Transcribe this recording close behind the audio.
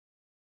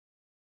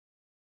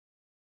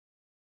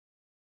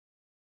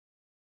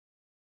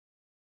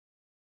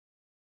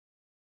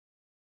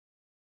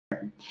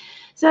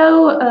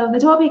So the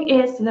topic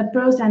is the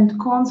pros and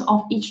cons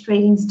of each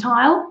trading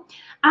style.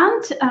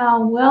 And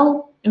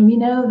well, we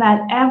know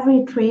that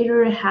every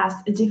trader has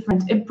a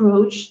different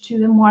approach to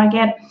the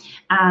market.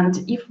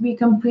 And if we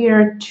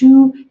compare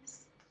two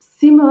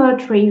similar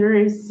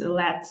traders,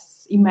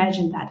 let's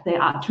imagine that they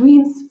are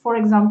twins, for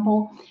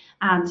example,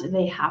 and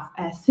they have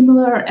a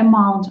similar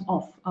amount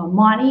of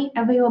money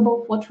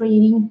available for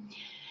trading.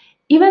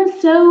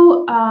 Even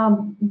so,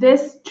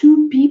 these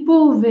two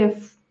people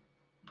with,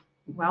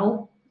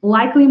 well,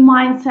 likely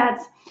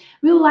mindsets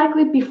will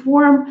likely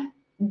perform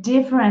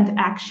different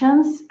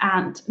actions,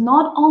 and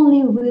not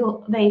only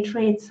will they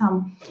trade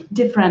some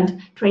different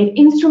trade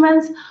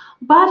instruments,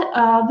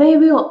 but they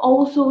will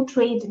also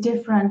trade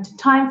different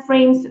time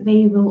frames.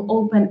 They will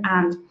open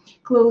and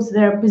close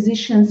their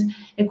positions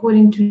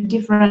according to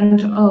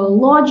different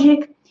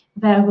logic.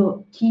 They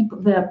will keep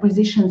their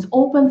positions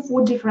open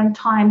for different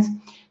times.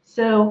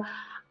 So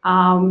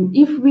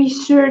if we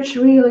search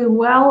really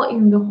well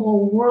in the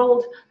whole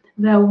world,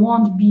 there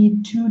won't be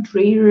two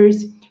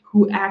traders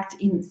who act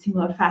in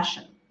similar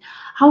fashion.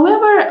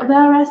 However,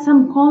 there are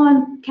some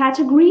common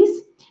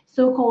categories,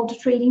 so-called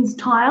trading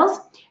styles,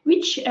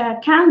 which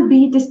can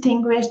be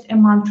distinguished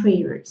among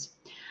traders.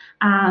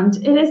 And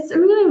it is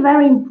really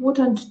very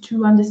important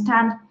to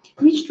understand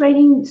which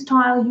trading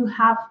style you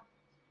have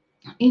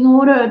in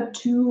order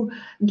to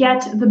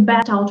get the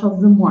best out of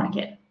the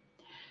market.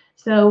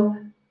 So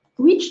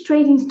which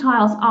trading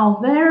styles are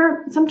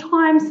there?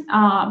 Sometimes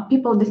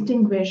people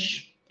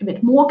distinguish a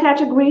bit more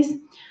categories.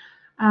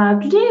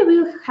 Today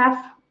we'll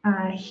have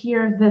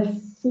here the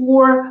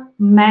four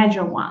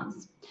major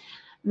ones.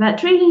 The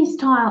trading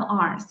style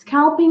are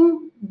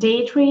scalping,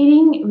 day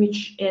trading,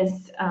 which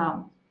is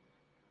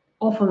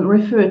often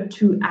referred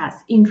to as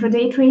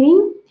intraday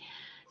trading,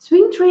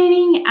 swing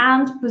trading,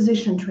 and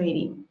position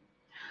trading.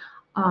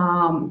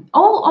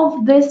 All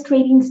of these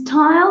trading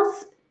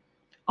styles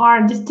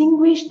are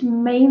distinguished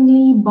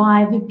mainly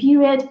by the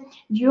period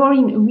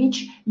during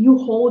which you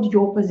hold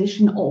your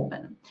position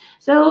open.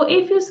 So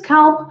if you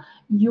scalp,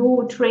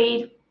 you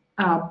trade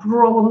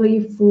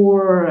probably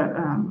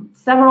for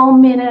several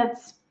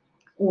minutes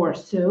or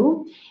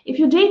so. If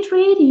you day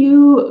trade,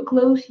 you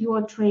close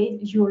your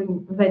trade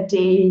during the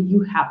day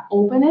you have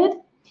opened it.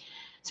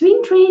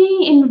 Swing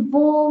trading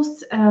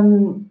involves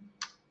a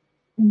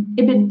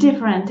bit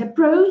different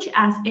approach,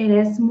 as it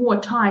is more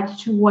tied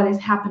to what is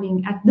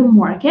happening at the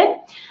market,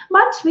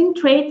 but swing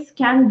trades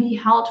can be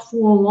held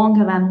for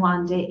longer than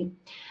one day.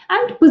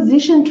 And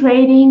position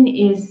trading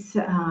is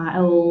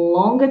a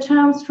longer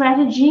term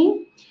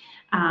strategy,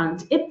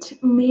 and it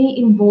may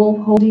involve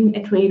holding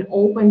a trade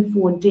open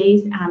for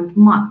days and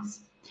months.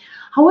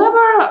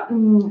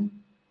 However,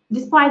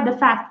 despite the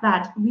fact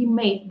that we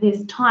made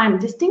this time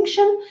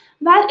distinction,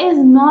 that is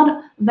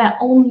not the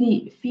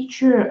only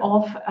feature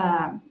of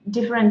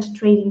different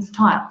trading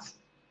styles.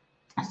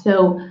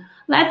 So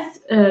let's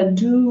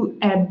do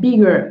a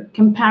bigger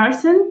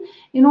comparison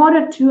in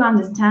order to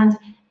understand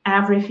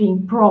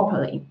everything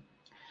properly.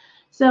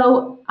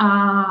 So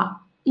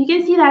you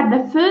can see that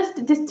the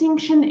first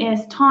distinction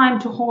is time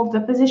to hold the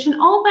position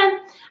open,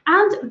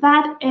 and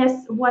that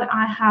is what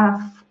I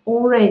have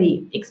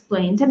already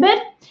explained a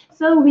bit.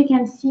 So we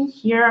can see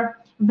here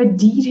the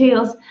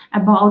details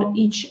about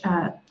each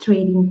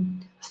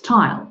trading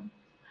style.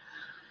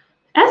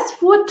 As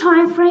for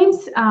time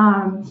frames,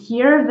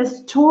 here the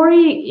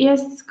story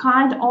is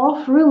kind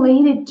of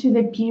related to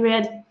the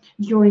period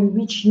during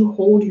which you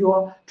hold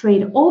your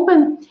trade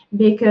open,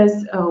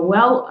 because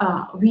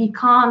we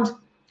can't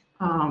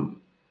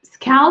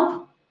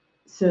scalp,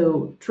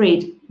 so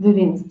trade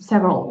within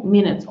several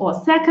minutes or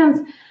seconds,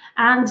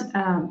 and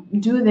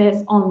do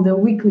this on the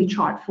weekly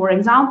chart, for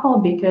example,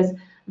 because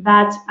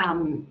that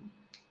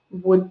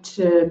would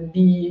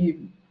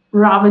be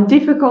rather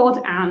difficult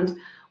and,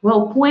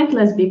 well,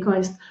 pointless,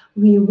 because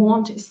we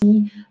won't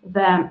see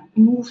the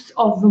moves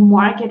of the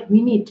market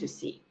we need to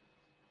see.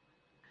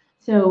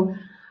 So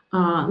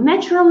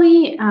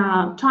naturally,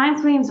 time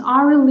frames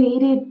are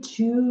related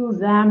to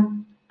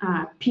the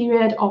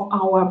period of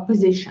our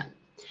position.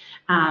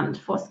 And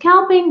for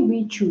scalping,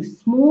 we choose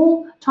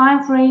small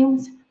time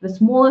frames, the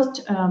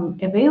smallest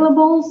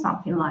available,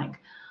 something like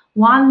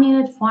 1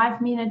 minute,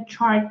 5 minute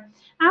chart,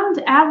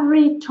 and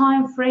every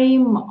time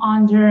frame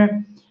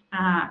under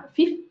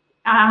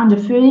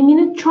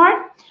 30-minute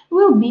chart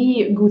will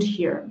be good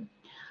here.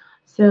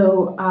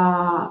 So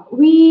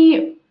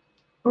we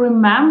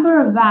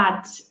remember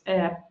that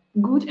a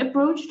good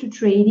approach to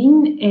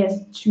trading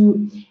is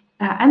to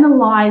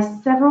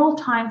analyze several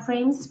time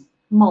frames,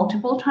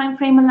 multiple time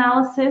frame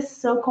analysis,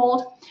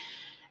 so-called,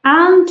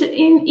 and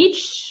in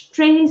each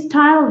trading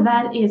style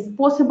that is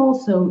possible.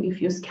 So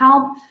if you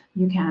scalp,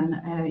 you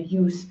can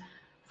use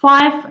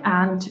 5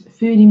 and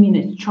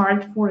 30-minute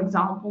chart, for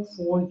example,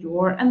 for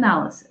your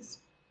analysis.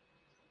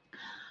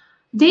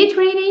 Day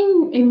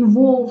trading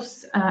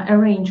involves a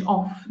range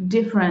of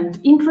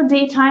different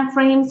intraday time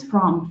frames,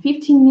 from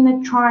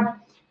 15-minute chart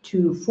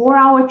to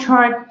 4-hour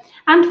chart.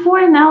 And for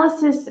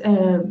analysis,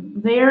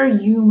 there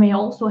you may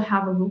also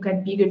have a look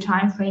at bigger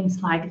time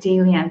frames like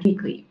daily and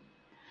weekly.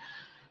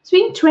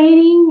 Swing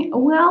trading,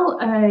 well,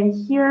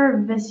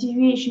 here the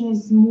situation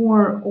is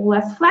more or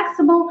less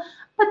flexible,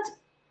 but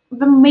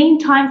the main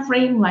time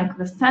frame, like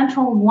the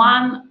central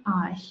one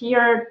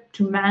here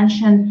to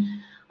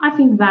mention, I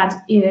think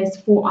that it is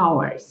 4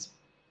 hours.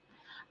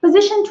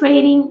 Position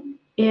trading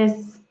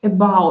is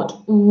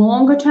about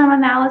longer term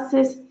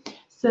analysis,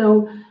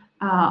 so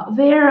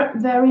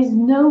there is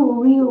no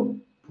real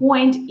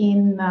point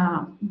in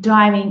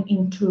diving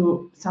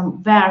into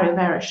some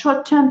very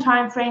short term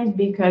time frames,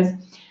 because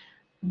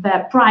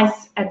the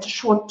price at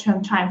short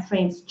term time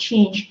frames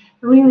change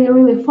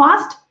really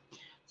fast.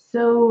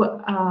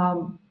 So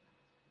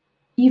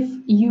if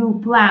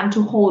you plan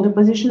to hold a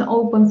position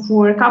open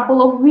for a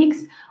couple of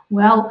weeks,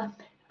 well,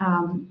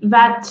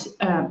 that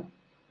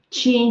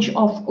change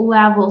of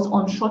levels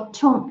on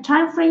short-term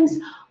time frames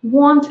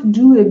won't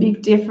do a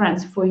big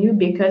difference for you,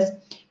 because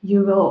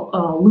you will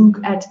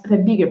look at the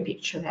bigger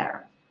picture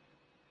there.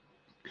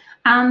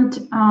 And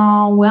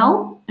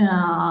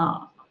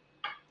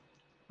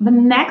the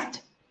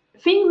next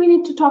thing we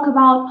need to talk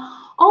about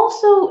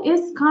also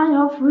is kind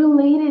of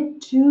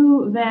related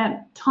to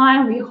the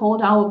time we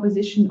hold our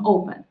position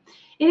open.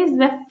 It is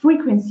the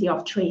frequency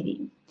of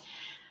trading.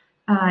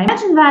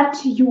 Imagine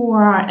that you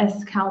are a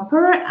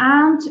scalper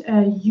and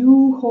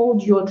you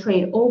hold your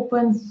trade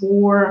open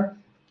for,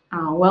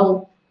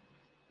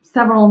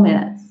 several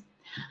minutes.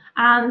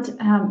 And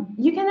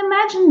you can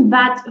imagine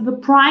that the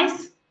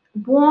price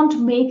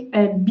won't make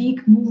a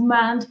big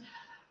movement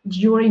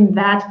during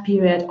that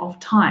period of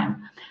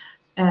time.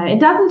 It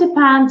doesn't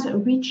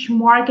depend which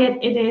market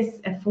it is,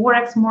 a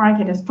forex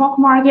market, a stock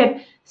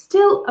market.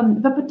 Still,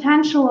 the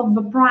potential of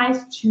the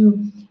price to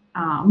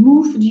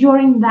move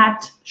during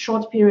that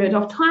short period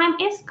of time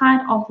is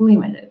kind of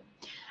limited.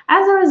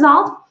 As a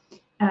result,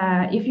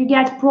 if you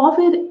get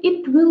profit,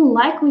 it will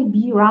likely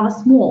be rather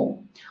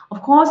small.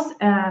 Of course,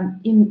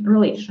 in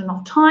relation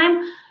of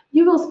time,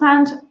 you will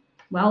spend,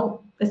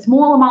 well, a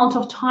small amount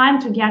of time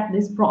to get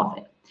this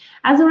profit.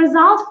 As a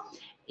result,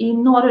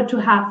 in order to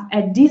have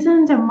a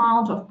decent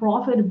amount of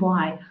profit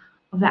by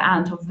the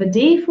end of the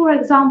day, for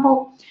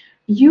example,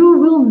 you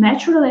will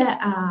naturally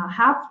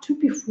have to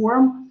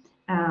perform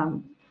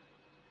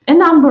a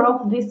number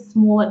of these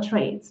smaller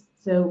trades.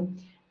 So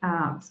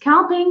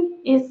scalping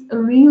is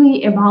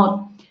really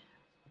about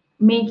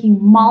making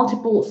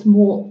multiple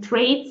small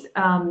trades,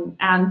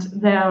 and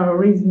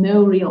there is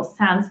no real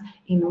sense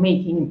in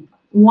making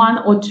 1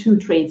 or 2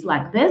 trades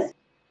like this.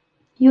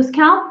 You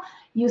scalp,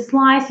 you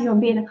slice your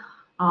bid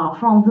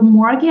from the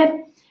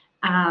market,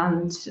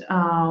 and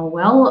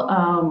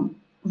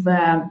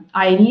the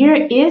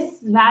idea is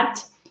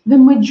that the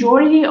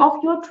majority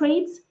of your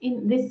trades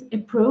in this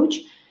approach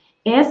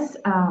is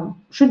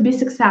should be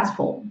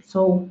successful,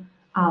 so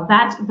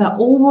that the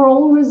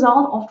overall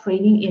result of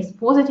trading is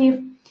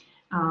positive.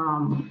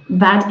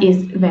 That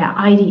is the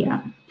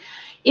idea.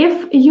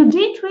 If you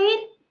day trade,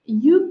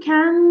 you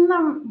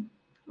can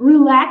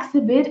relax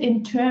a bit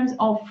in terms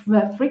of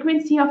the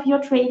frequency of your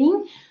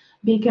trading,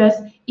 because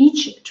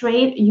each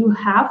trade you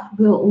have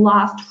will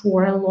last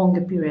for a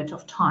longer period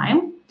of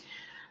time.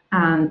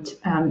 And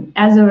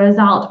as a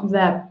result,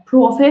 the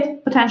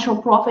potential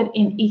profit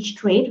in each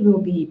trade will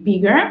be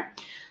bigger.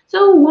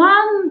 So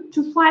 1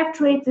 to 5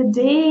 trades a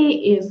day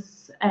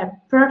is a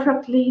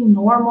perfectly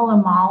normal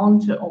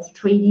amount of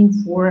trading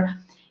for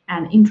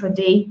an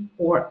intraday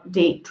or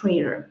day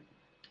trader.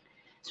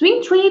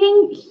 Swing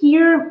trading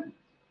here,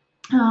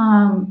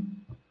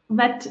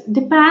 that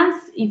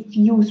depends. If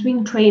you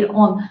swing trade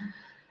on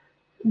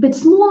a bit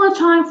smaller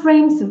time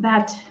frames,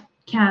 that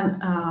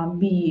can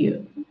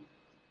be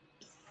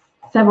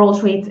several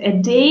trades a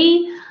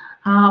day,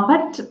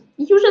 but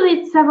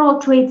usually it's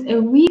several trades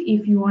a week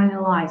if you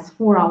analyze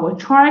 4-hour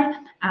chart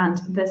and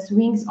the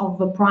swings of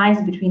the price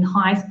between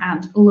highs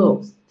and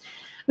lows.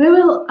 We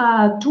will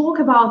talk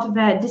about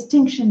the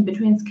distinction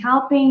between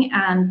scalping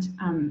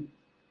and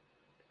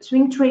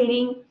swing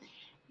trading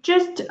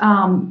just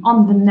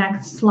on the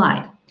next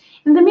slide.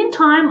 In the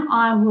meantime,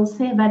 I will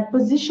say that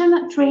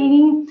position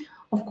trading,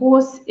 of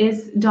course,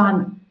 is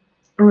done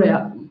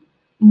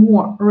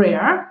more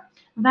rare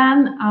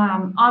than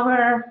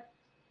other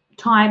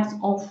types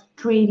of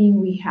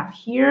trading we have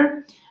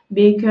here,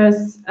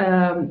 because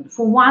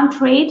for one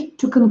trade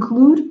to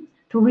conclude,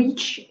 to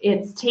reach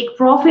its take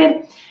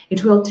profit,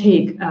 it will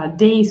take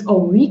days or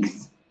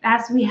weeks,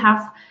 as we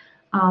have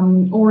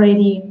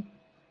already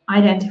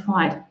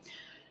identified.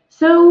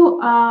 So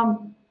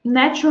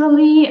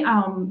naturally,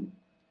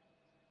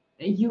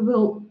 you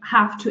will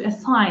have to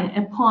assign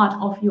a part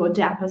of your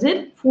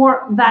deposit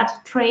for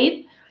that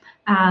trade.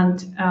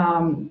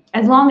 And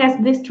as long as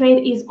this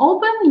trade is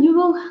open, you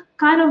will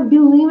kind of be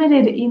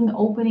limited in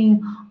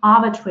opening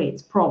other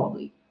trades,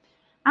 probably.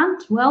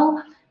 And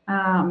well,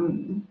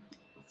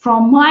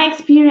 from my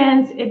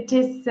experience, it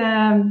is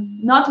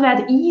not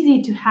that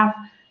easy to have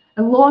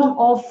a lot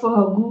of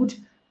good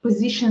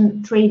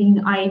position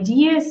trading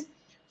ideas.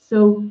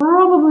 So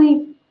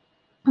probably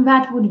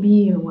that would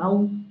be,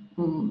 well,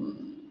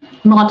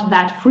 not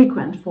that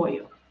frequent for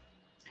you.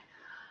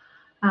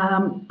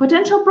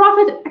 Potential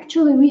profit,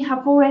 actually, we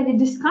have already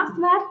discussed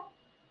that.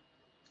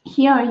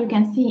 Here you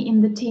can see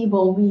in the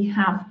table we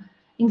have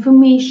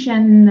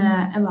information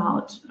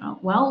about,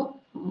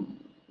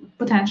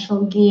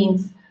 potential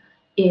gains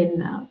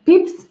in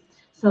pips.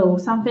 So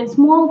something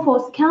small for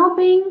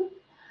scalping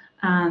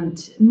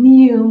and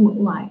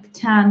medium like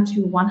 10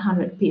 to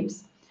 100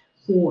 pips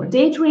for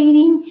day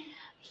trading.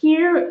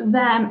 Here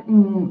the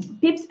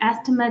pips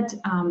estimate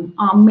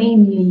are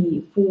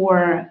mainly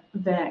for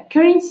the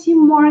currency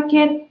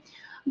market,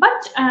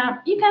 but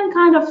you can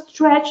kind of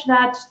stretch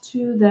that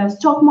to the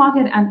stock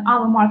market and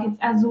other markets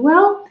as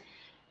well,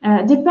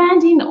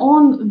 depending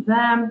on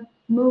the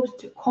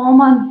most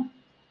common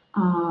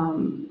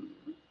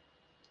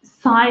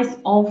size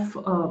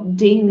of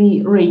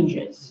daily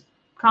ranges.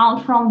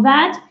 Count from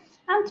that,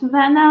 and the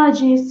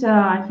analogy is,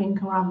 I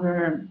think,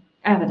 rather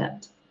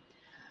evident.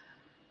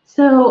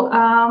 So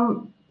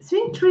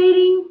swing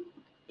trading,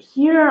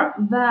 here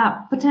the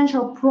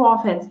potential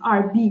profits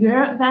are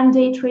bigger than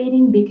day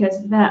trading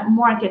because the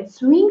market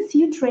swings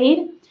you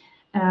trade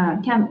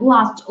can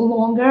last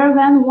longer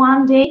than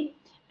one day,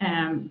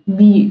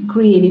 be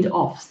created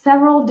of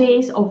several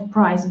days of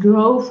price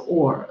growth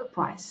or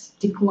price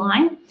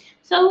decline,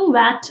 so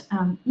that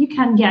you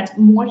can get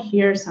more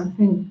here,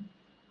 something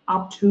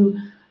up to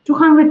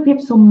 200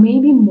 pips or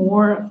maybe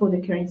more for the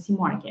currency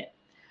market.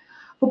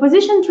 For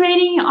position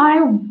trading,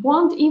 I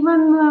won't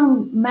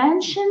even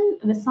mention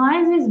the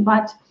sizes,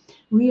 but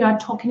we are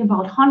talking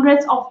about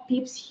hundreds of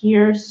pips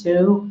here.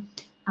 So,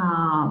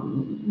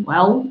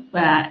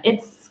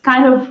 it's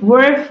kind of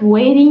worth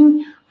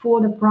waiting for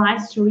the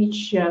price to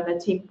reach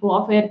the take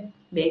profit,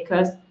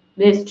 because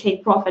this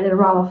take profit is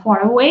rather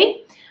far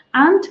away,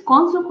 and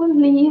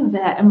consequently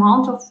the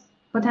amount of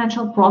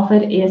potential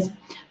profit is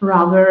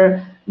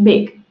rather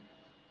big.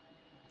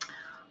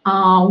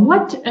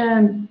 What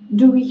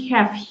do we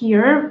have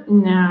here?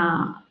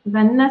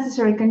 The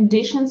necessary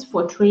conditions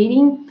for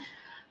trading.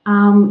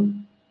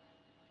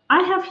 I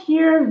have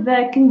here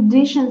the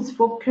conditions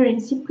for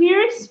currency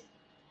pairs,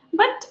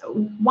 but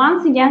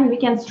once again, we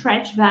can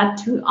stretch that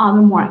to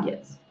other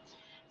markets.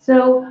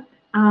 So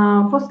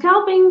for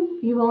scalping,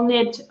 you will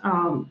need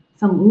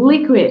some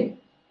liquid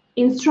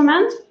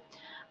instrument,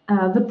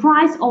 the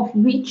price of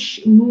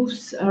which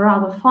moves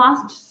rather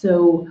fast.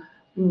 So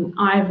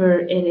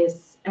either it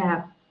is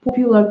a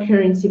popular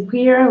currency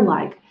pair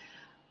like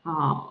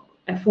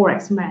a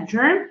forex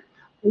major,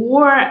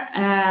 or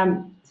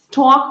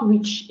stock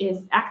which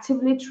is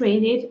actively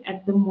traded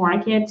at the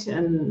market,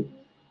 and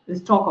the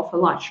stock of a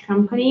large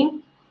company.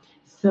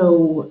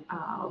 So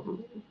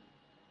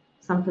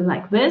something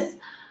like this,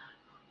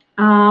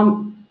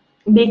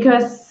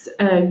 because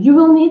you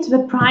will need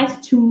the price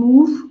to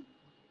move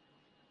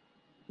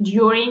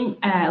during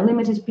a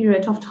limited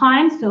period of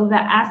time, so the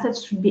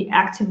assets should be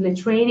actively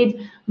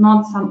traded,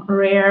 not some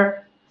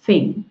rare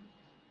thing.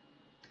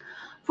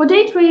 For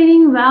day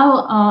trading,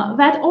 well,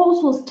 that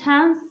also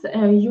stands.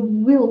 You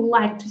will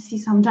like to see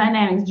some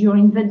dynamics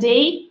during the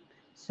day,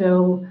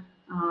 so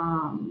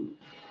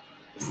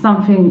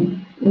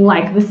something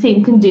like the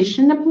same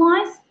condition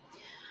applies.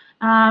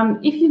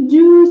 If you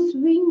do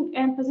swing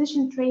and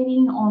position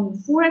trading on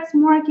forex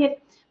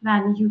market,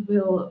 then you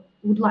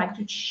would like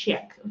to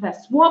check the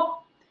swap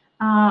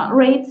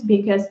rates,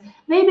 because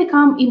they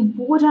become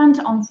important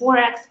on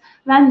forex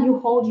when you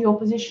hold your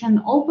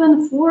position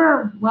open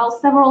for, well,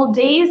 several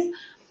days.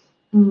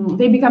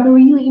 They become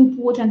really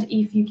important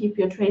if you keep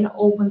your trade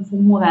open for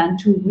more than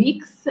 2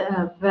 weeks.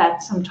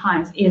 That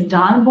sometimes is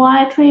done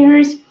by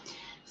traders,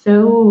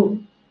 so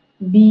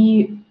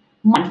be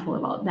mindful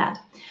about that.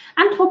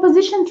 And for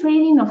position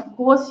trading, of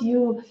course,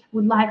 you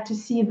would like to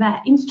see the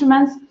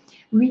instruments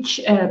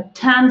which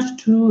tend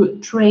to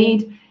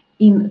trade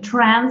in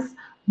trends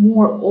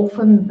more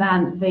often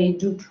than they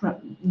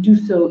do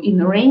so in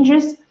the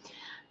ranges,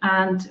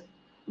 and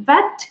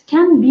that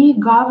can be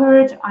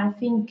gathered, I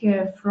think,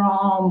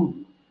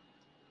 from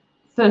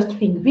first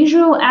thing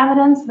visual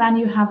evidence, then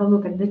you have a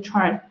look at the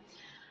chart,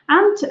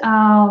 and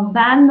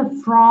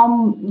then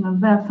from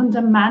the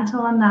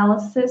fundamental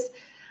analysis,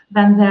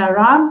 then there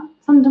are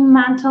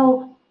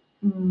fundamental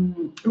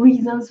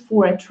reasons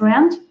for a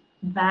trend,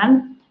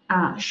 then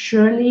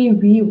surely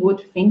we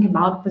would think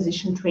about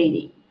position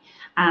trading.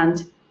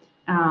 And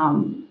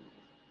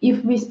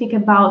if we speak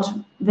about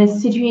the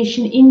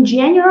situation in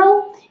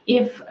general,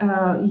 if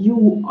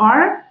you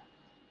are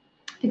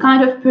the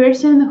kind of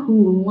person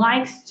who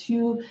likes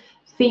to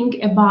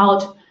think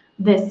about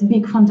these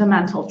big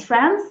fundamental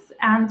trends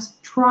and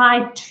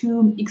try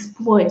to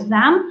exploit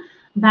them,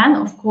 then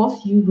of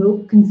course you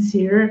will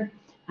consider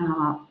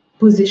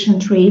position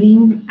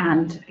trading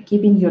and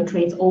keeping your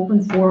trades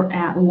open for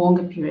a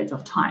longer period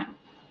of time.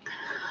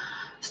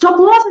 Stop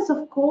losses,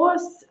 of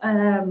course,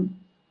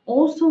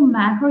 also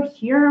matter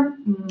here,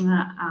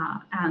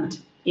 and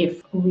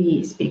if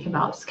we speak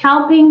about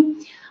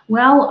scalping,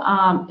 well,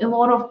 a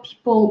lot of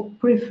people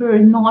prefer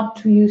not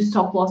to use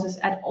stop losses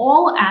at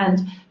all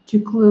and to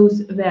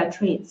close their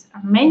trades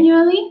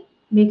manually,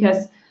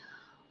 because,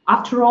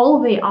 After all,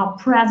 they are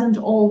present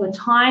all the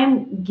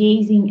time,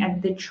 gazing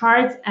at the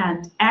charts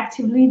and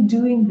actively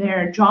doing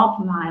their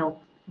job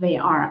while they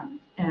are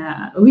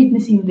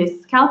witnessing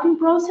this scalping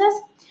process.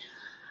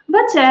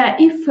 But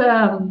if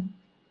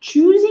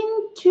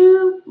choosing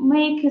to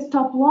make a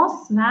stop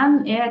loss,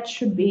 then it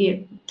should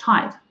be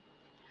tight.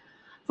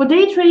 For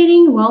day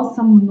trading, well,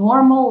 some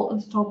normal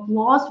stop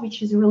loss,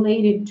 which is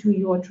related to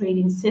your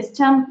trading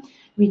system,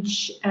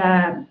 which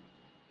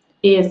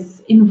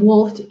is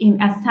involved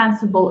in a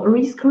sensible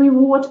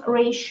risk-reward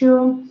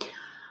ratio.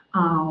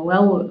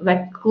 Well,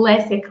 the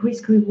classic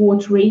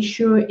risk-reward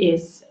ratio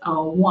is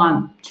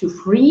 1 to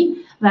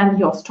 3. Then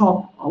your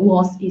stop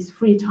loss is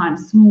 3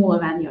 times smaller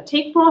than your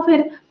take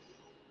profit.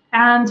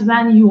 And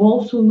then you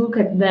also look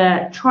at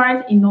the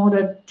chart in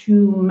order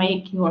to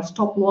make your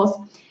stop loss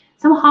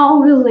somehow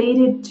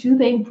related to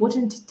the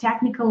important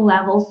technical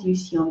levels you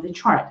see on the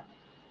chart.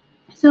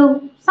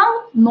 So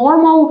some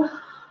normal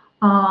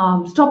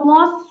stop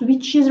loss,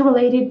 which is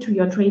related to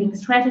your trading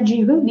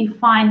strategy, will be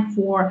fine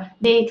for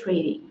day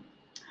trading.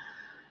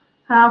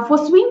 For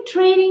swing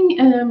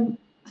trading,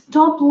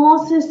 stop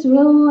losses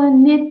will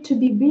need to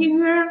be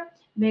bigger.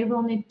 They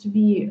will need to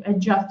be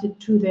adjusted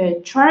to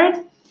the chart.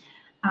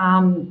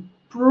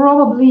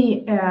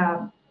 Probably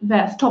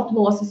the stop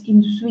losses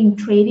in swing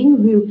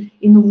trading will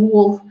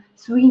involve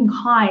swing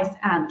highs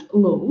and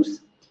lows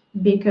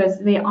because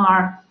they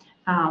are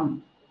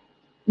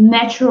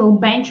natural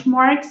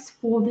benchmarks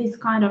for this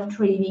kind of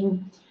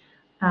trading.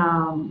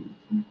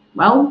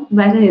 Well,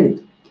 that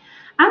is.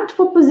 And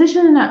for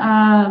position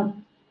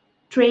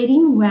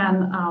trading,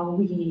 when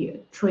we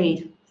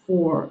trade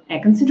for a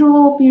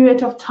considerable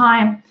period of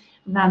time,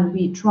 then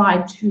we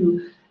try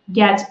to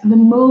get the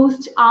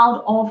most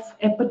out of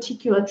a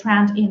particular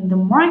trend in the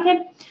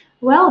market.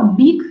 Well,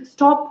 bigger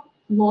stop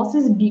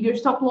losses,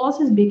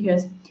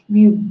 because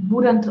we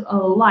wouldn't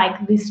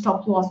like this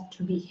stop loss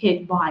to be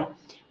hit by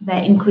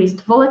the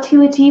increased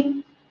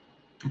volatility.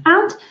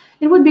 And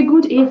it would be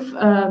good if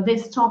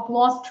this stop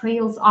loss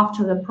trails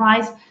after the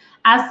price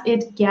as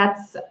it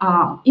gets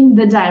in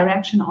the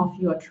direction of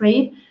your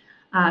trade,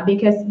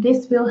 because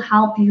this will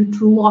help you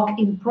to lock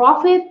in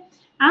profit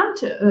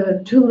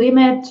and to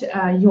limit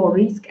your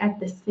risk at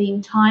the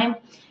same time,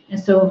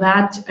 so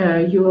that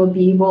you will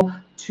be able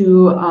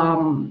to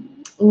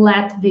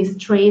let this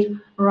trade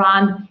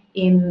run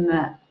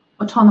in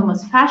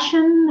autonomous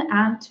fashion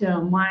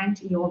and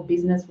mind your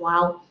business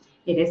while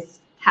it is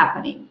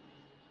happening.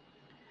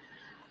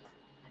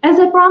 As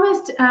I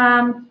promised,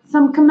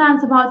 some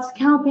comments about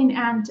scalping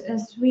and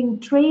swing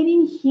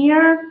trading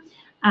here.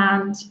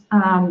 And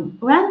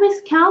when we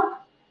scalp,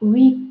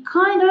 we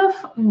kind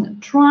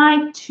of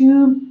try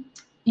to,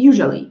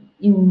 usually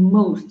in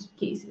most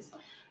cases,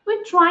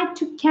 we try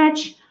to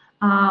catch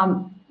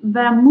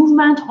the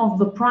movement of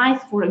the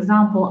price, for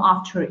example,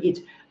 after it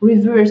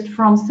reversed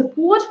from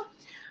support.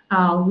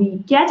 We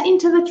get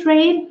into the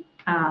trade,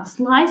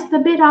 slice the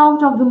bid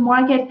out of the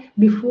market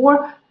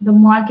before the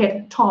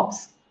market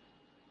tops.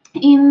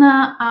 In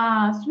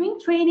swing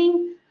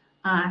trading,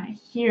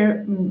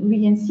 here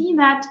we can see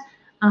that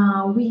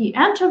we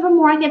enter the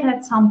market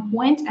at some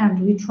point and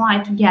we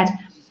try to get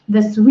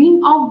the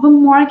swing of the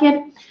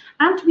market,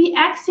 and we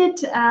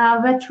exit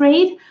the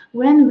trade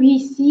when we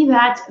see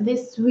that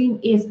this swing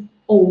is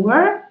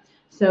over.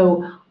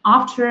 So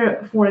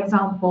after, for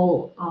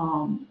example,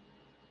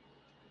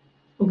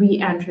 we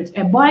entered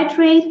a buy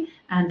trade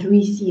and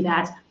we see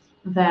that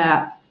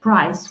the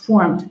price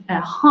formed a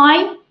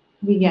high,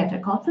 we get a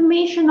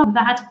confirmation of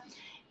that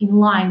in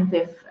line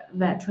with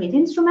the trade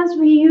instruments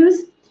we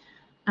use.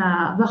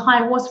 The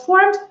high was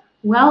formed.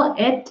 Well,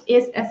 it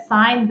is a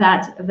sign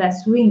that the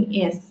swing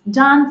is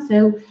done,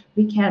 so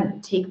we can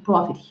take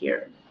profit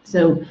here.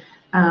 So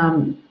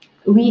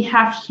we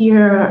have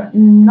here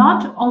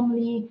not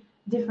only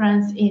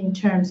difference in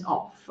terms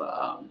of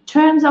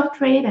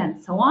trade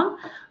and so on,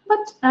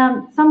 but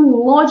some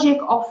logic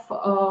of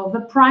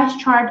the price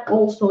chart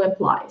also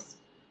applies.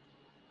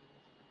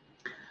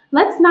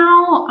 Let's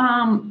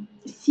now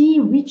see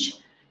which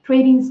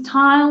trading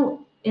style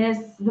is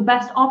the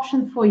best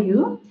option for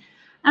you.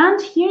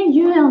 And here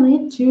you will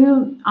need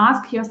to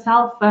ask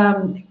yourself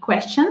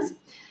questions.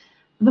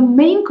 The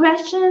main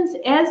questions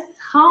is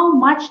how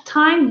much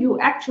time you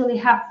actually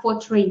have for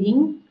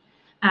trading.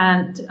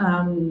 And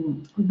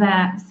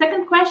the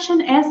second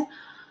question is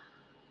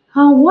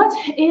what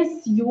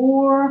is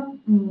your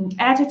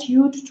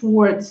attitude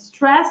towards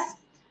stress?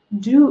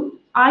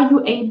 Are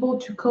you able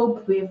to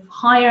cope with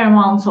higher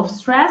amounts of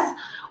stress,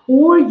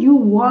 or you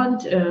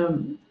want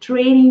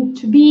trading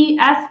to be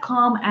as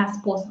calm as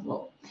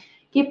possible?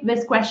 Keep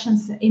these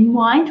questions in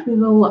mind. We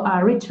will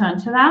return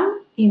to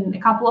them in a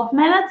couple of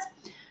minutes.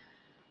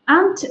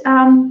 And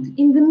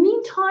in the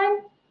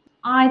meantime,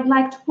 I'd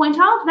like to point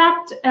out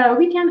that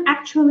we can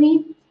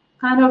actually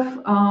kind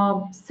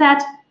of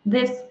set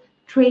this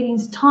trading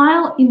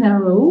style in a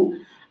row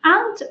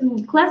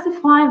and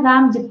classify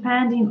them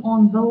depending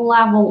on the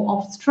level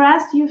of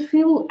stress you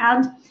feel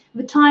and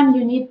the time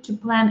you need to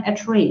plan a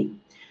trade.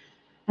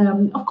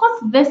 Of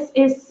course, this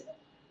is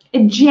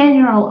a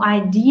general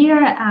idea,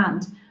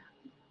 and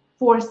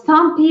for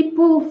some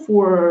people,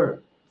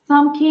 for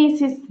some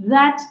cases,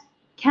 that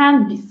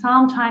can be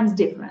sometimes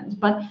different,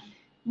 but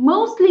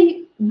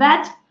mostly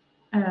that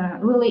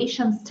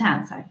relation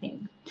stands, I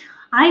think.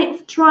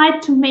 I've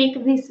tried to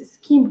make this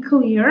scheme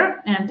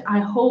clear, and I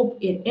hope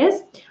it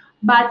is,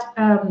 but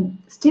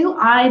still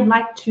I'd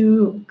like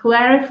to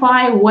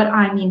clarify what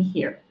I mean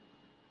here.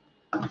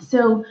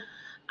 So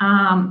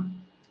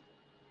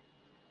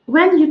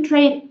when you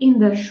trade in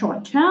the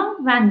short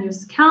term, when you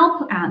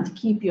scalp and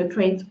keep your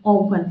trades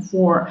open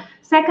for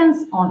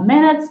seconds or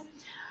minutes,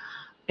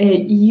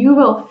 you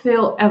will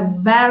feel a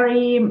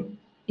very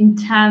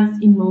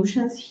intense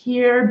emotions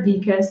here,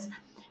 because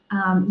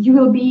you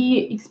will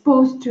be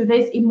exposed to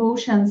these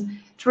emotions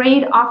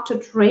trade after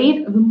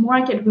trade. The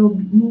market will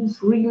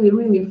move really,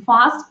 really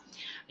fast.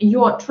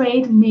 Your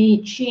trade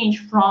may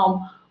change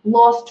from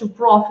loss to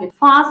profit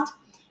fast.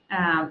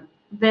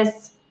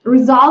 This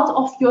result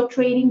of your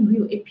trading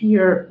will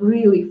appear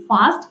really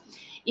fast.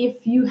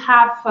 If you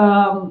have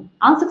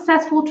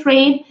unsuccessful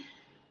trade,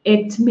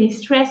 it may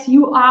stress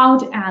you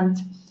out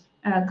and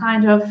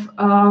kind of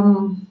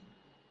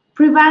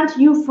prevent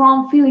you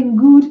from feeling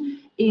good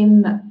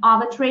in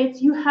other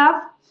trades you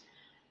have.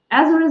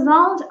 As a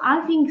result,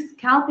 I think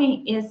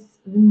scalping is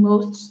the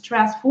most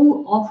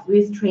stressful of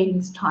these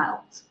trading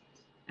styles.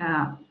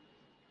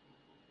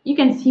 You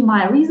can see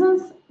my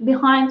reasons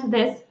behind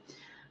this,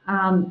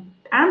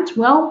 and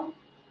well,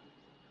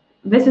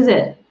 this is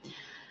it.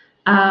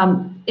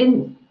 On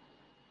the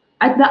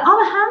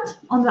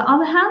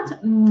other hand,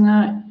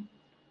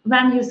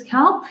 when you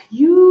scalp,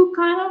 you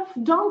kind of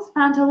don't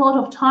spend a lot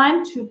of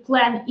time to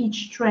plan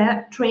each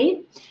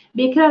trade,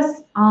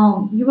 because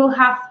you will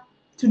have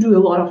to do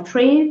a lot of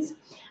trades,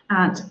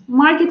 and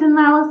market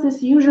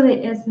analysis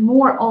usually is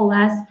more or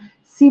less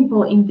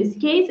simple in this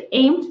case,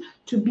 aimed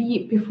to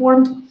be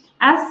performed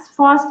as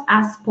fast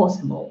as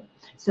possible.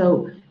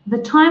 So the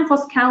time for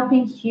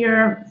scalping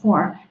here,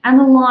 for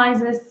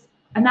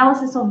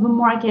analysis of the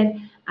market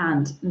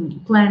and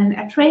planning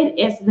a trade,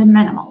 is the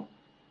minimal.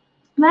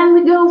 Then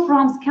we go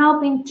from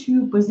scalping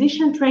to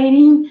position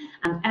trading,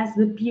 and as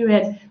the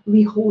period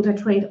we hold a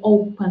trade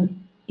open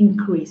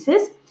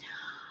increases,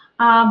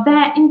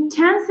 the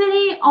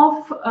intensity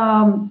of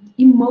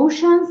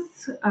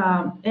emotions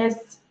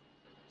is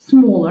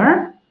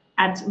smaller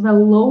at the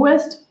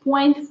lowest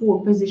point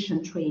for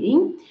position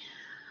trading,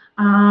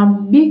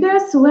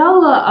 because,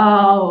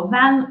 well,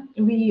 when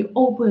we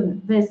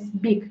open this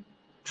big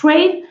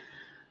trade,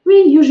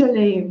 we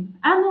usually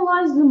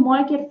analyze the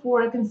market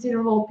for a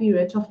considerable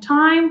period of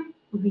time.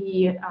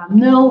 We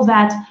know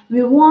that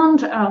we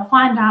won't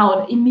find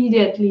out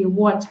immediately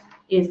what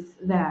is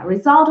the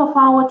result of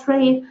our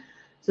trade,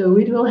 so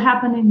it will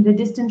happen in the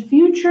distant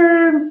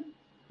future.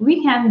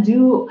 We can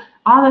do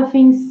other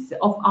things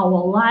of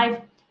our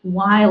life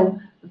while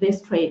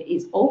this trade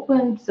is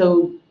open,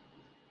 so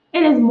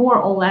it is more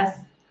or less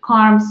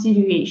calm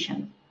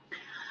situation.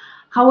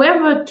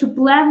 However, to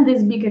plan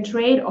this bigger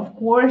trade, of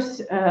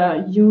course,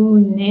 you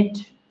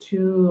need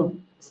to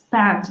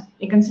spend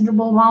a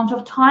considerable amount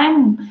of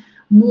time,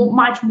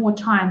 much more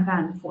time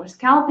than for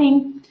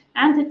scalping,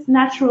 and it's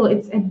natural.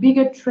 It's a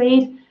bigger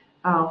trade.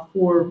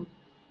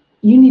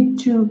 You need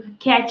to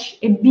catch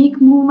a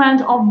big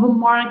movement of the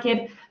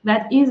market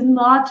that is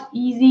not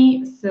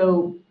easy.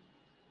 So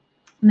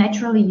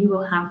naturally, you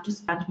will have to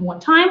spend more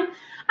time.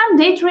 And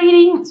day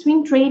trading,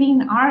 swing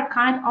trading are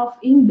kind of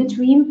in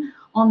between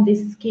on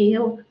this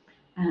scale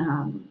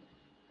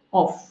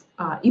of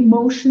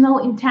emotional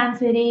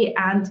intensity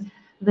and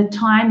the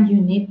time you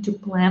need to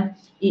plan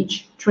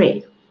each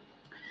trade.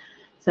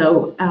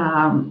 So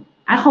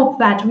I hope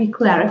that we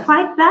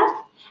clarified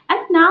that. And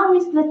now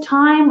is the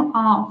time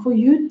for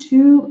you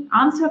to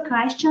answer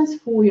questions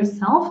for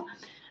yourself.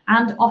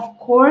 And of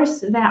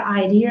course, the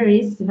idea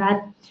is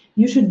that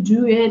you should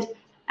do it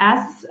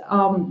as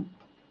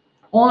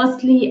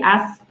honestly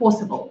as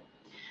possible.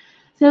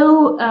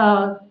 So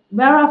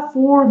there are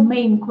four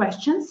main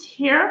questions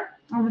here.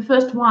 The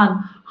first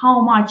one,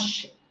 how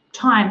much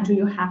time do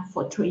you have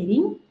for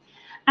trading?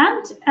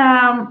 And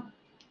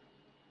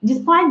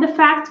despite the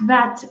fact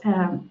that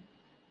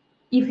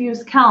if you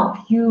scalp,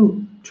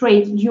 you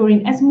trade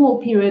during a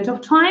small period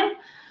of time,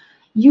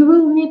 you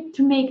will need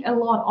to make a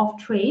lot of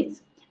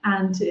trades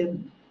and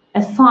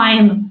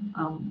assign,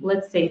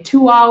 let's say,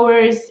 2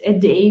 hours a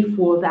day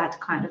for that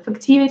kind of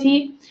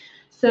activity.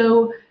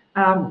 So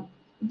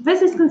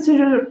this is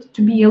considered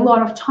to be a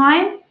lot of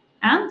time,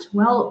 and,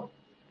 well,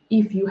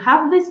 if you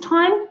have this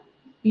time,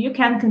 you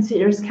can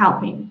consider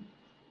scalping.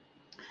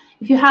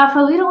 If you have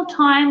a little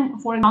time,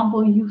 for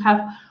example, you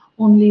have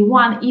only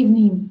one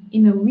evening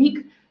in a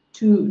week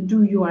to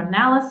do your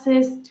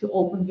analysis, to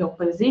open your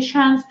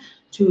positions,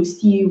 to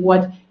see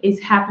what is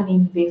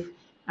happening with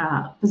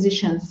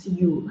positions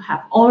you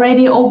have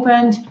already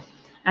opened,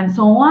 and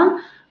so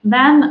on,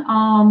 then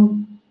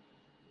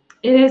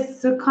it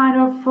is a kind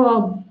of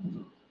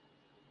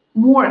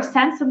more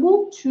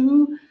sensible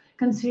to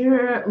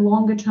consider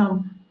longer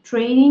term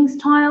trading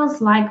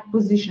styles like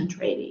position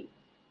trading.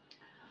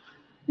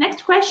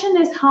 Next question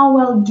is, how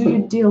well do you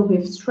deal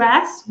with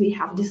stress? We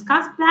have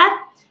discussed that,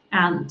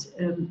 and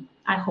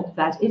I hope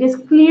that it is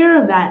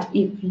clear that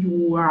if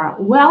you are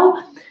well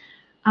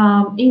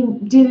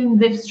in dealing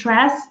with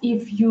stress,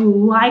 if you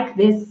like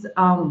this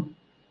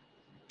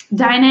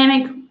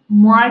dynamic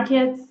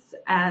markets,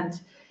 and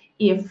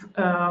if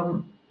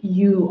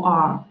you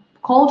are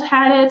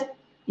cold-headed,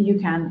 you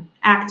can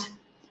act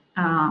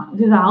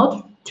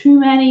without too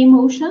many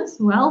emotions,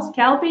 well,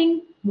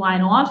 scalping, why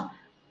not,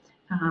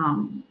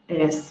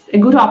 is a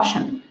good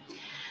option.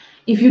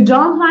 If you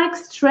don't like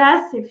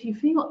stress, if you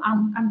feel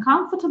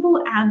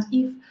uncomfortable, and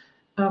if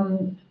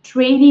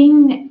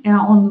trading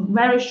on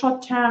very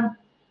short-term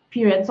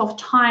periods of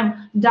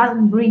time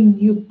doesn't bring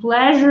you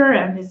pleasure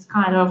and is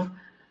kind of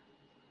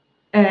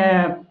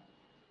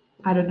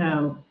I don't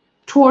know,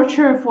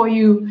 torture for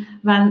you,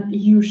 then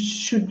you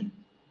should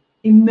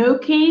in no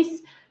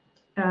case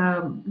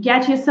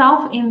get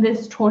yourself in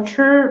this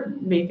torture,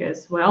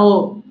 because,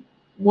 well,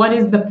 what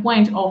is the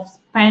point of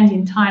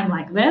spending time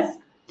like this?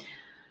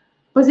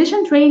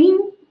 Position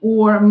trading,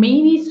 or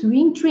maybe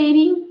swing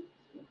trading,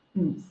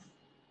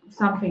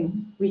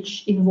 something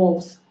which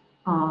involves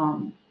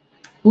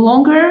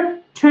longer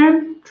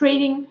term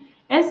trading,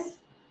 is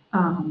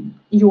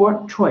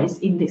your choice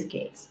in this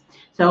case.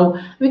 So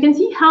we can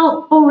see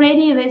how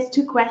already these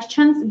two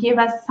questions give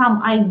us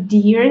some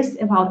ideas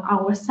about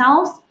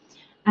ourselves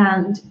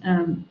and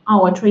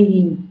our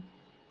trading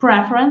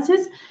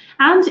preferences.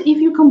 And if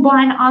you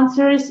combine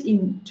answers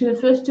to the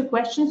first two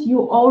questions,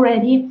 you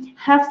already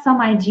have some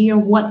idea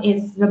what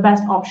is the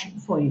best option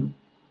for you.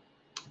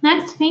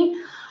 Next thing,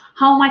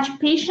 how much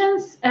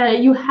patience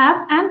you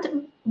have,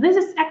 and this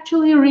is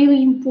actually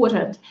really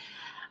important.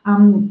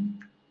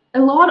 A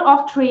lot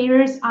of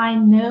traders I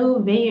know,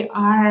 they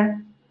are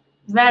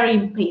very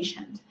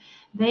impatient.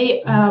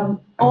 They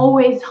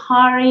always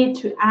hurry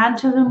to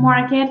enter the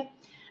market,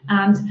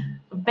 and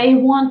they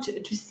want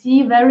to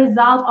see the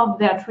result of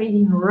their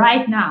trading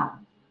right now.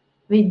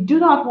 They do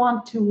not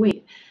want to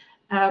wait.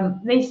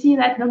 They see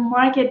that the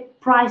market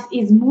price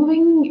is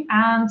moving,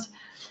 and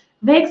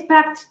they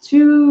expect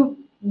to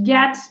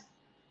get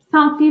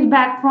some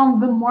feedback from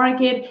the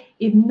market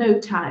in no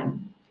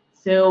time.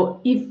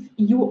 So if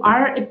you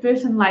are a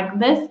person like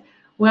this,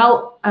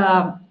 well,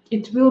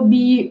 it will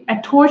be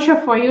a torture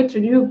for you to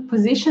do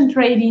position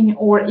trading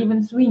or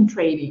even swing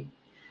trading.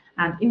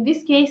 And in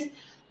this case,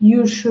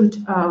 you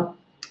should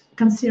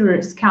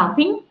consider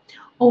scalping,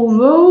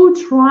 although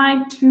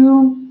try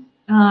to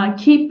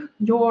keep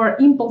your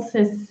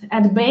impulses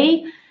at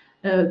bay,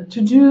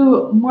 to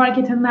do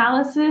market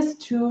analysis,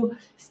 to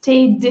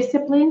stay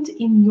disciplined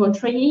in your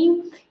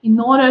trading in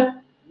order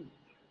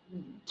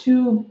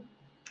to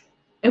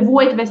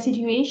avoid the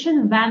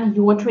situation when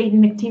your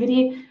trading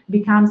activity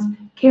becomes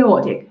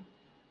chaotic,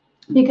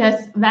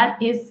 because that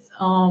is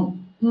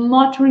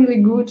not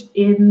really good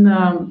in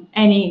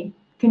any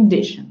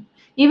condition.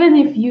 Even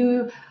if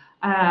you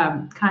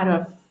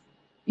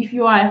if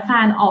you are a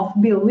fan of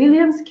Bill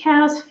Williams'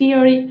 chaos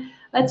theory,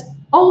 that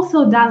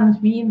also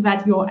doesn't mean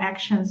that your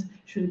actions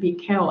should be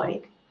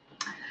chaotic.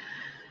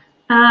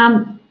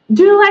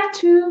 Do you like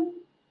to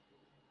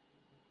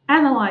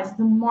analyze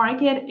the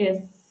market?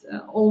 Is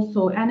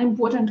also an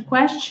important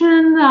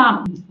question.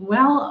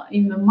 Well,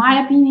 in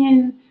my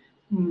opinion,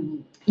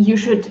 you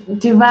should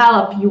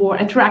develop your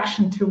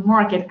attraction to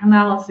market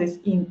analysis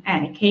in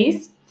any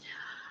case.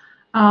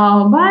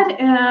 But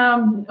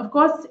of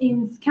course,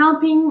 in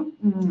scalping,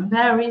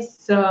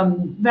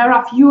 there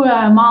are fewer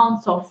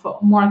amounts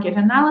of market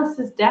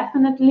analysis.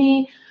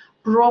 Definitely,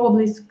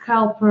 probably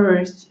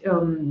scalpers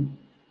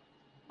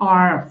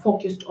are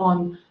focused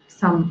on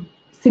some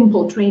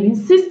simple trading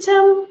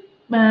system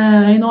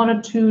in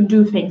order to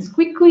do things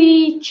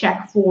quickly,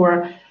 check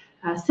for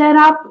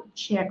setup,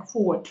 check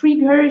for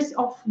triggers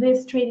of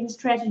this trading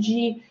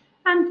strategy,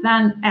 and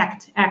then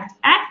act.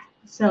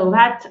 So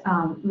that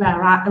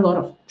there are a lot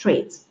of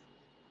trades.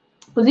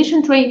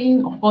 Position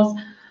trading, of course,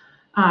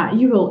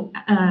 you will,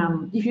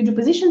 if you do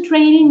position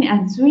trading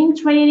and swing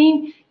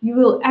trading, you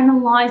will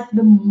analyze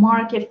the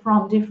market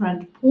from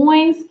different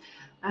points,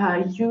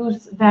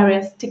 use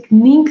various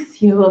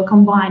techniques. You will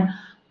combine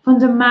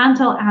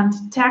fundamental and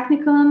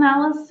technical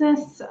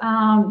analysis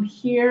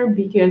here,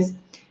 because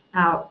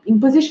in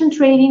position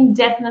trading,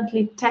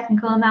 definitely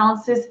technical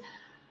analysis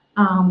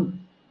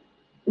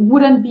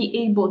wouldn't be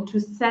able to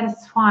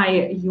satisfy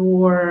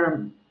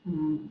your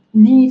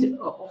need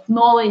of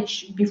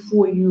knowledge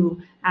before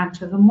you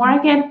enter the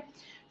market.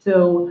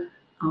 So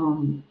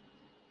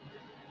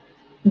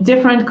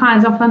different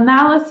kinds of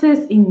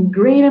analysis in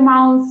great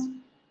amounts.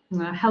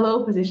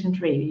 Hello, position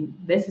trading.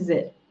 This is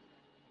it.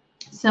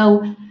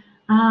 So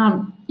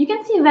you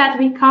can see that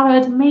we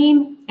covered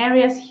main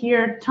areas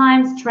here: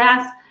 time,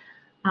 stress,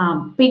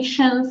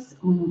 patience,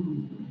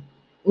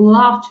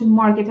 love to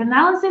market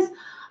analysis.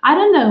 I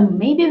don't know,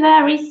 maybe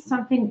there is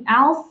something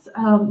else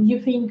you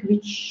think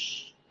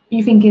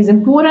is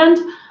important.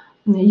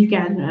 You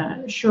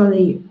can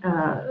surely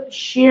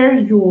share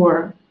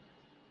your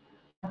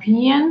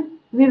opinion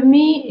with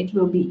me. It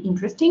will be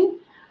interesting.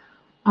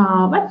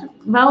 But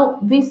well,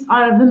 these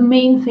are the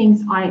main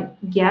things I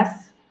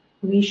guess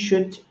we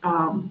should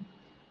um,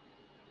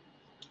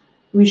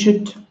 we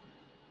should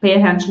pay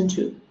attention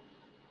to.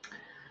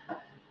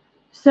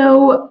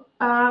 So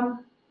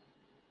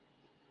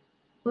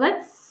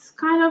let's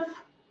kind of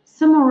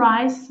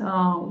summarize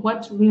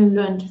what we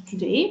learned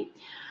today.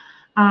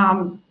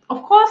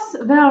 Of course,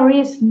 there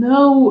is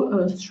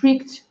no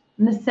strict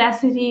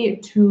necessity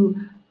to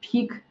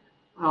pick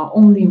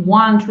only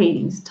one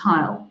trading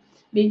style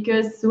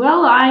because,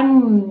 well,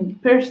 I'm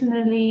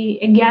personally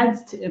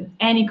against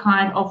any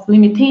kind of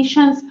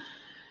limitations.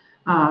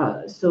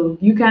 So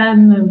you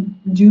can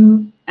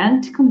do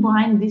and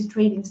combine these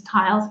trading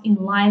styles in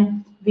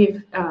line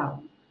with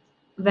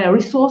the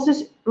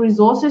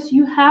resources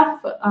you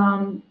have,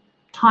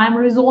 time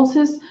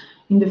resources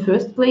in the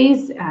first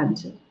place,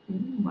 and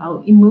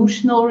well,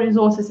 emotional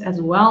resources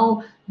as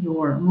well,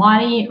 your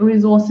money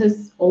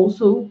resources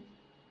also.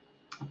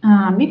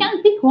 You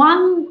can pick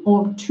one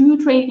or two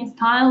trading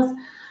styles.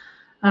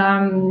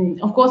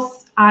 Of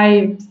course,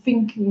 I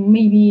think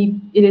maybe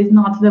it is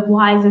not the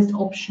wisest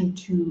option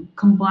to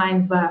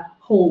combine the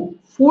whole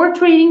 4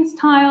 trading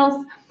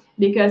styles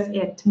because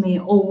it may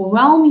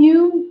overwhelm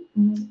you.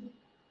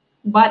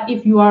 But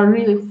if you are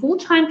really a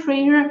full-time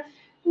trader,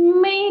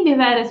 maybe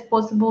that is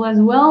possible as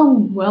well.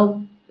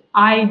 Well,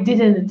 I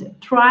didn't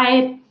try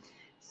it,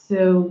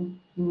 so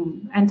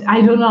and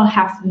I do not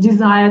have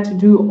desire to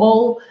do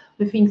all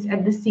the things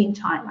at the same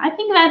time. I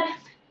think that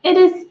it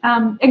is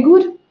a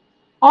good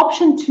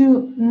option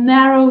to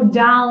narrow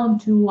down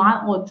to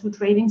 1 or 2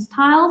 trading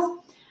styles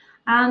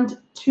and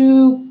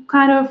to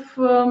kind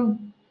of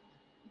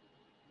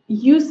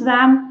use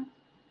them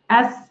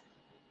as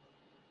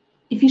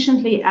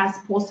efficiently as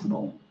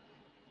possible.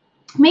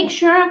 Make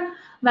sure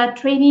that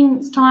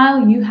trading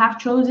style you have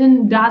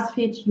chosen does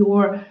fit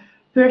your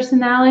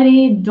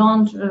personality.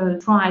 Don't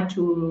try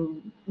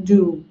to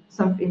do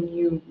something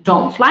you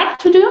don't like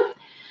to do.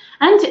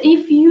 And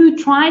if you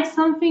tried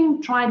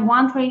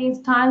one trading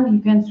style, you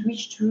can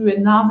switch to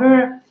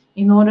another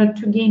in order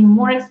to gain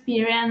more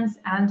experience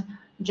and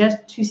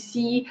just to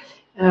see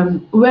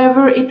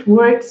whether it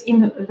works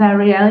in the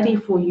reality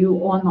for you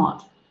or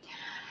not.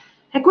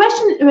 A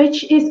question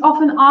which is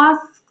often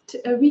asked,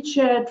 which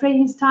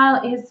trading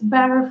style is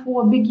better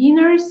for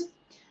beginners?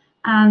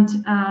 And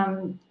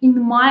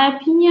in my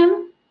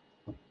opinion,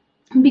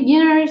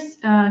 beginners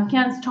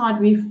can start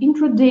with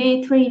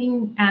intraday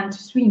trading and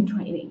swing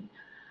trading.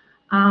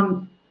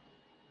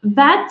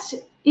 That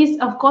is,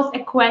 of course, a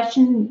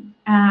question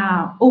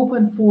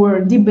open for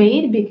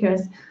debate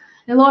because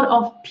a lot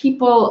of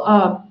people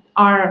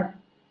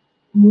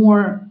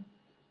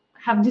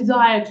have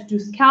desire to do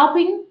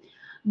scalping.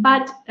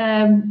 But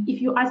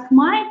if you ask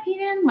my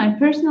opinion, my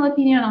personal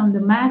opinion on the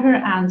matter,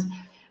 and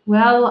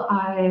well,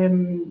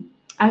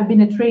 I've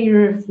been a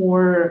trader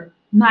for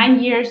 9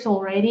 years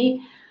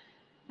already,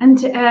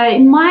 and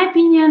in my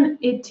opinion,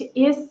 it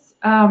is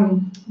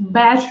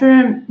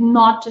better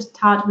not to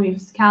start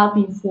with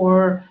scalping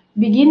for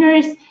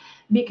beginners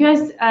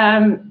because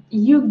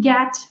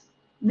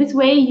this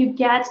way you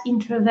get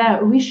into the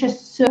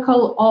vicious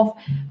circle of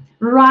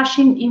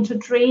rushing into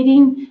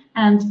trading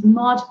and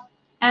not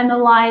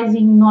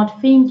analyzing, not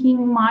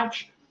thinking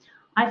much.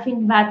 I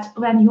think that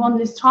when you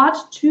only start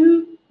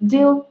to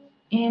deal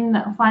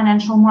in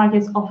financial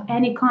markets of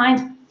any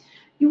kind,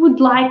 you would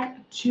like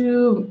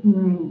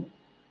to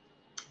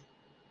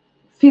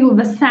feel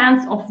the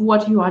sense of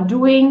what you are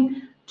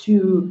doing,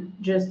 to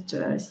just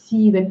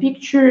see the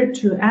picture,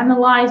 to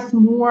analyze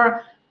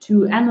more,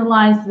 to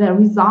analyze the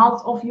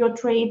results of your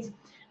trades.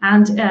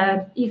 And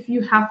if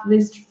you have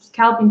this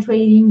scalping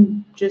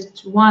trading,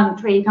 just one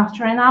trade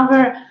after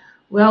another,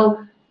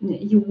 well,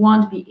 you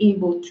won't be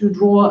able to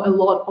draw a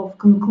lot of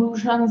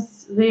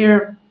conclusions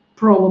there,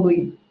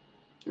 probably.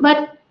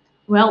 But,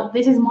 well,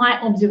 this is my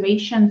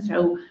observation,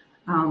 so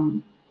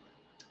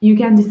you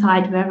can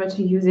decide whether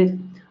to use it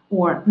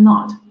or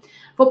not.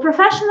 For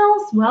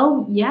professionals,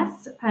 well,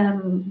 yes,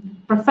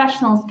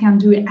 professionals can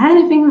do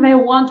anything they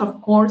want,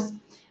 of course,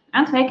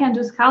 and they can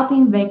do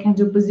scalping, they can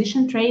do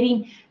position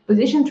trading.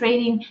 Position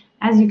trading,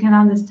 as you can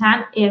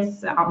understand,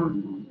 is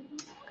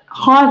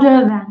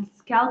harder than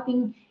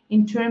scalping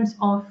in terms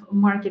of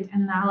market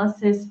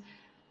analysis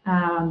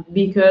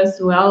because,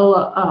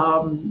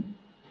 well,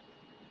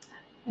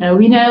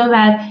 we know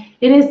that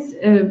it is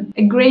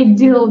a great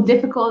deal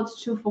difficult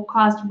to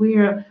forecast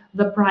where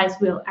the price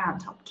will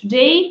end up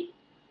today.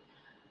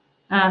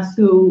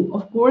 So,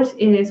 of course,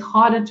 it is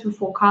harder to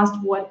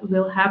forecast what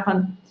will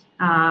happen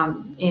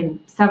in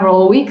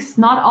several weeks,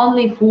 not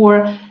only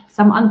for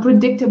some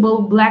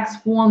unpredictable black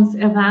swans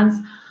events,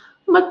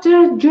 but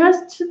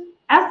just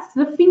as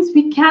the things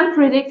we can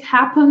predict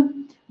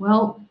happen,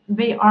 well,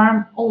 they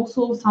are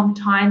also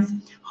sometimes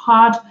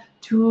hard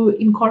to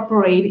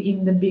incorporate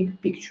in the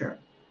big picture.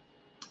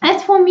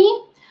 As for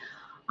me,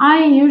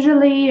 I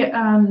usually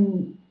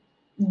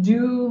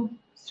do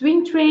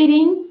swing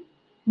trading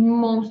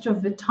most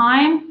of the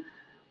time.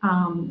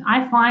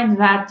 I find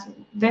that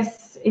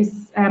this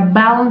is a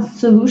balanced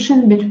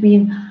solution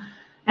between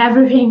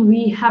everything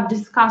we have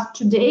discussed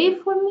today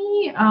for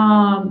me.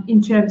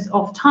 In terms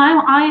of time,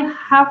 I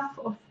have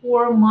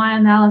for my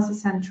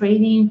analysis and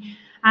trading,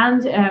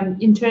 and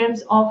in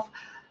terms of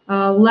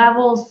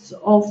levels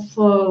of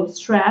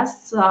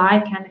stress I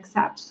can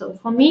accept. So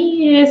for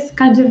me, it's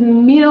kind of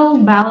middle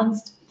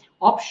balanced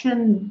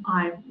option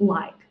I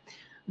like.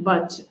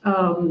 But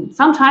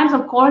sometimes,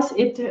 of course,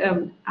 it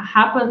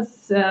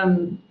happens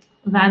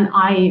when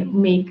I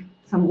make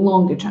some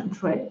longer term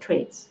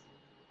trades.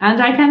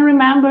 And I can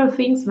remember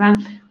things when,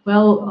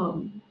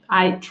 well,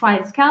 I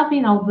tried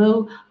scalping,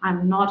 although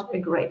I'm not a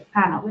great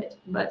fan of it.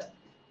 But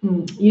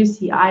you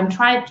see, I'm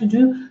trying to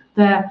do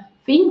the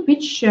thing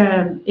which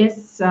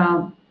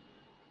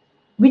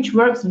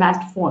works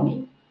best for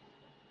me.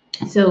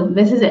 So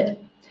this is it.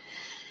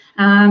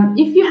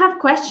 If you have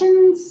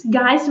questions,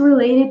 guys,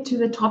 related to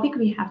the topic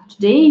we have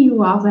today,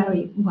 you are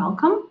very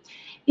welcome.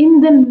 In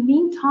the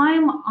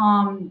meantime,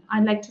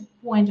 I'd like to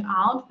point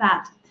out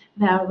that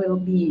there will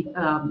be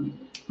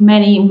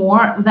many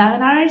more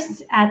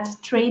webinars at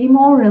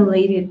Tradimo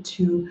related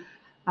to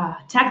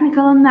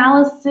technical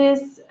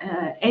analysis,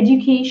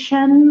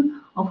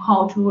 education of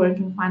how to work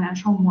in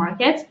financial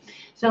markets.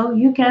 So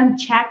you can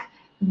check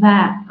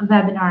the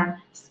webinar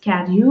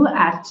schedule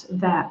at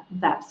the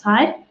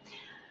website.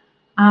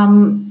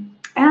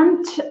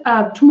 And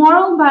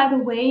tomorrow, by the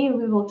way,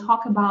 we will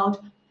talk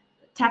about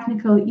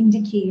technical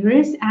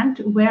indicators and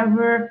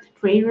whether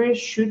traders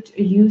should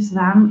use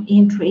them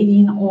in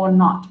trading or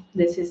not.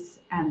 This is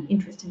an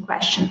interesting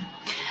question.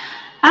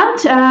 And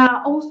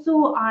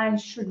also, I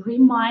should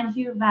remind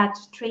you that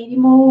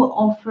Tradimo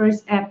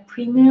offers a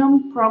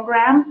premium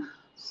program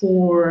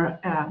for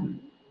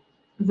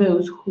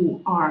those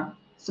who are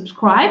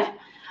subscribed.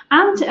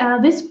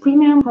 And this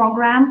premium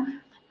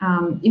program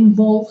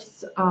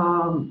involves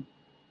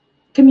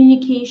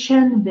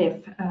communication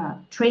with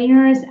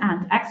trainers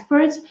and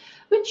experts,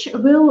 which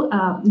will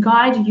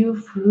guide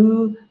you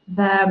through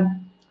the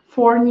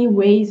 4 new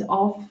ways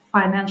of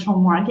financial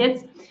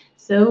markets.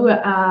 So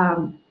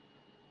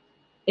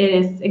it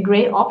is a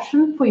great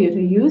option for you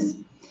to use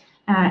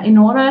in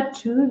order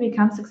to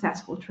become a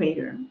successful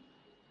trader.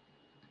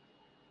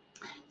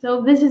 So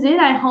this is it.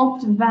 I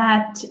hope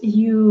that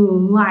you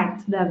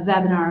liked the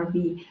webinar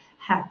we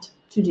had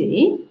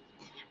today.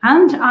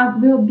 And I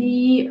will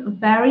be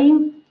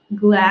very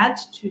glad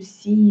to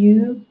see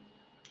you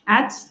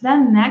at the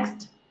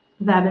next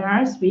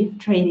webinars with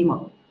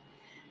Tradimo.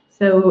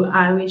 So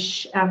I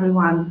wish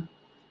everyone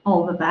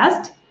all the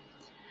best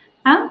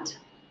and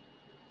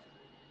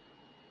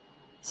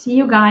see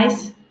you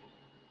guys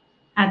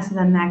at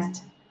the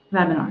next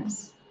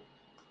webinars.